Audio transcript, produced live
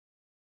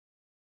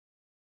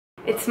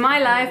It's my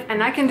life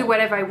and I can do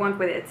whatever I want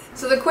with it.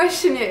 So the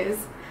question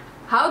is,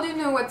 how do you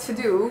know what to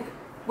do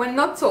when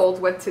not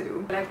told what to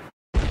do?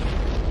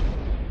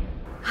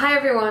 Hi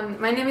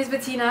everyone, my name is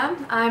Bettina.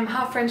 I'm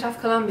half French,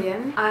 half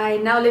Colombian. I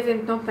now live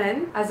in Phnom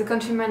Penh as a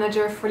country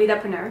manager for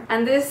Leadapreneur.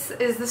 And this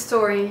is the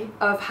story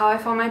of how I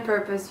found my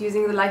purpose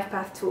using the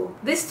Lifepath tool.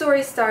 This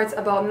story starts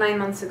about 9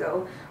 months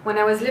ago when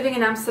I was living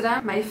in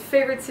Amsterdam, my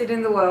favorite city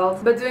in the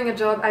world, but doing a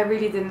job I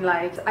really didn't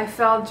like. I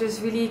felt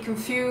just really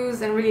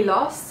confused and really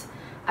lost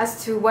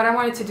as to what I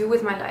wanted to do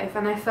with my life,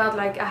 and I felt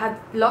like I had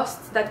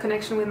lost that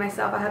connection with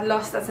myself, I had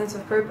lost that sense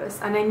of purpose,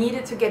 and I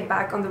needed to get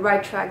back on the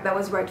right track that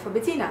was right for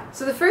Bettina.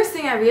 So the first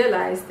thing I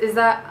realized is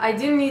that I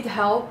didn't need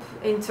help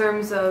in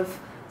terms of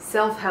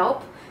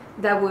self-help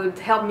that would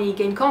help me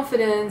gain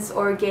confidence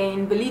or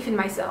gain belief in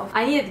myself.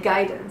 I needed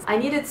guidance. I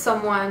needed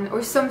someone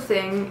or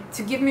something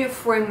to give me a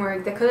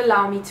framework that could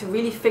allow me to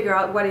really figure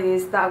out what it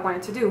is that I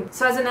wanted to do.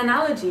 So as an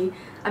analogy,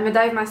 I'm a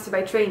dive master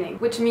by training,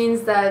 which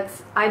means that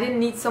I didn't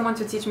need someone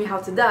to teach me how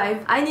to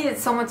dive. I needed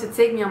someone to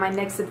take me on my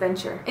next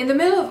adventure. In the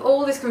middle of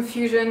all this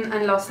confusion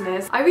and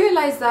lostness, I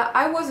realized that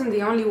I wasn't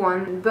the only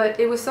one, but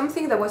it was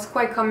something that was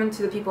quite common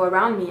to the people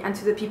around me and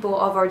to the people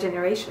of our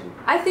generation.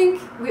 I think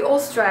we all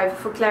strive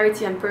for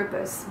clarity and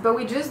purpose, but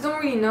we just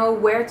don't really know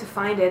where to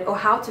find it or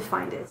how to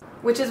find it.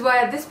 Which is why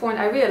at this point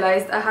I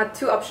realized I had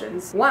two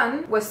options.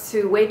 One was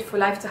to wait for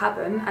life to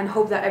happen and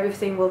hope that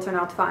everything will turn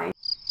out fine.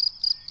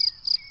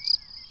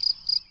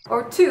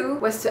 Or two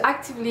was to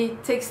actively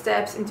take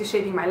steps into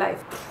shaping my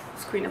life.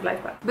 Screen of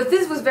Lifepath. But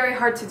this was very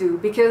hard to do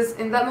because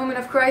in that moment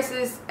of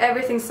crisis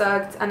everything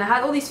sucked and I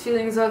had all these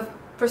feelings of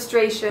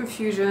frustration,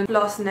 confusion,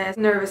 lostness,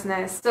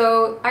 nervousness.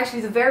 So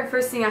actually the very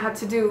first thing I had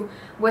to do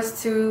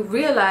was to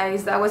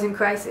realize that I was in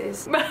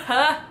crisis.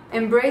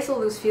 Embrace all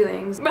those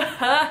feelings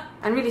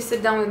and really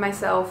sit down with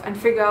myself and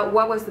figure out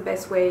what was the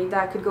best way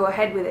that I could go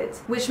ahead with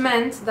it. Which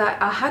meant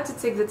that I had to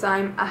take the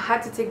time, I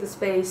had to take the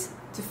space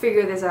to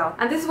figure this out.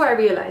 And this is what I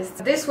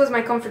realized. This was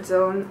my comfort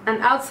zone, and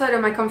outside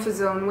of my comfort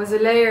zone was a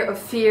layer of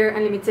fear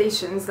and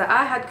limitations that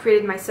I had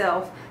created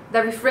myself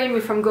that refrained me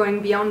from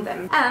going beyond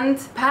them. And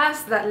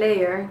past that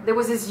layer, there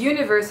was this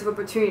universe of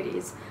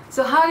opportunities.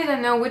 So how did I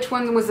know which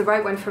one was the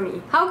right one for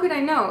me? How could I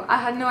know? I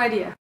had no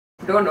idea.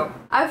 Don't know.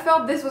 I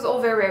felt this was all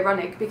very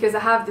ironic because I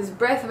have this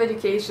breadth of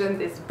education,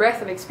 this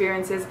breadth of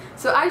experiences,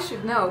 so I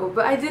should know,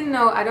 but I didn't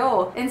know at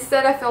all.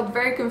 Instead, I felt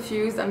very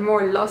confused and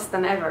more lost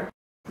than ever.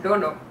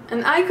 Don't know.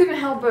 And I couldn't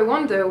help but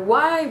wonder,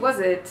 why was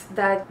it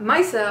that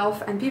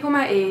myself and people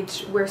my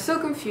age were so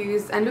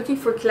confused and looking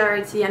for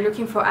clarity and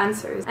looking for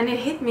answers? And it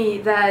hit me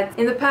that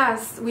in the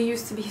past we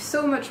used to be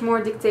so much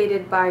more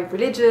dictated by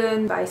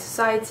religion, by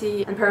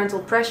society and parental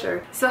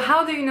pressure. So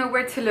how do you know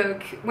where to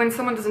look when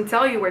someone doesn't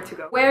tell you where to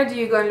go? Where do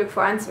you go and look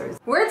for answers?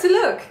 Where to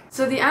look?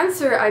 So the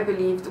answer, I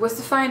believed, was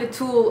to find a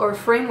tool or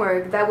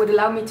framework that would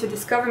allow me to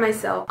discover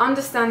myself,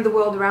 understand the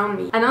world around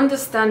me, and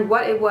understand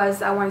what it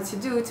was I wanted to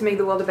do to make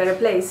the world a better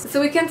place.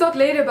 So we can talk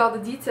later about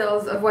the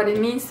details of what it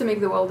means to make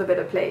the world a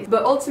better place.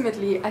 But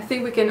ultimately, I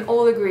think we can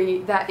all agree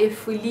that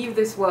if we leave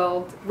this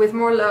world with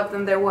more love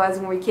than there was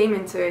when we came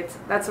into it,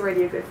 that's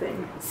already a good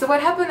thing. So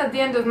what happened at the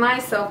end of my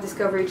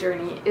self-discovery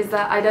journey is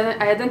that I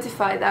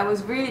identified that I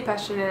was really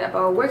passionate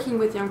about working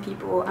with young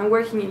people and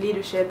working in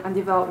leadership and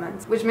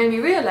development, which made me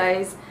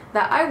realize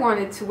that I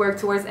wanted to work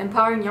towards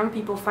empowering young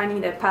people finding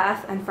their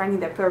path and finding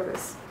their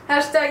purpose.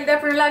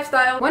 #Leadapreneur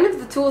lifestyle. One of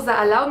the tools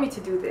that allowed me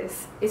to do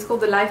this is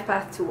called the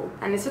Lifepath tool,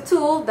 and it's a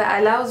tool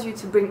that allows you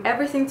to bring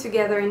everything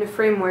together in a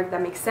framework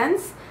that makes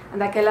sense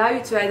and that can allow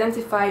you to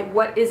identify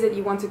what is it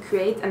you want to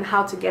create and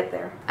how to get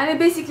there. And it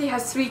basically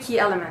has 3 key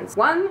elements.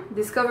 1,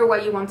 discover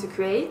what you want to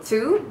create.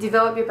 2,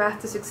 develop your path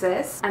to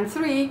success. And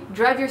 3,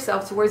 drive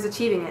yourself towards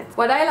achieving it.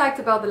 What I liked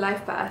about the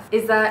Lifepath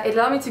is that it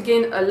allowed me to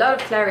gain a lot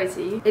of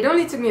clarity. It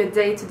only took me a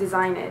day to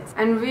design it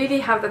and really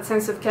have that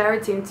sense of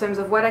clarity in terms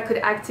of what I could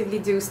actively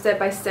do step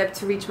by step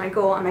to reach my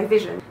goal and my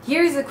vision.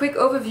 Here is a quick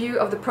overview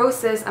of the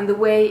process and the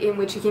way in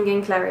which you can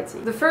gain clarity.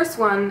 The first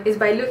one is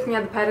by looking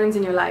at the patterns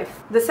in your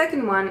life. The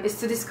second one is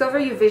to discover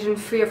your vision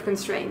free of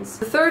constraints.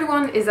 The third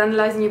one is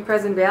analyzing your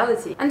present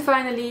reality. And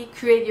finally,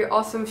 create your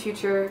awesome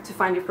future to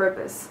find your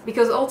purpose.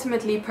 Because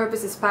ultimately,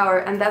 purpose is power,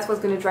 and that's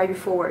what's going to drive you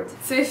forward.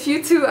 So if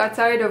you too are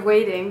tired of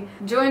waiting,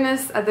 join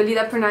us at the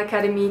Leadapreneur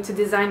Academy to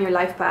design your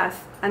life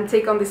path and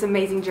take on this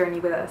amazing journey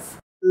with us.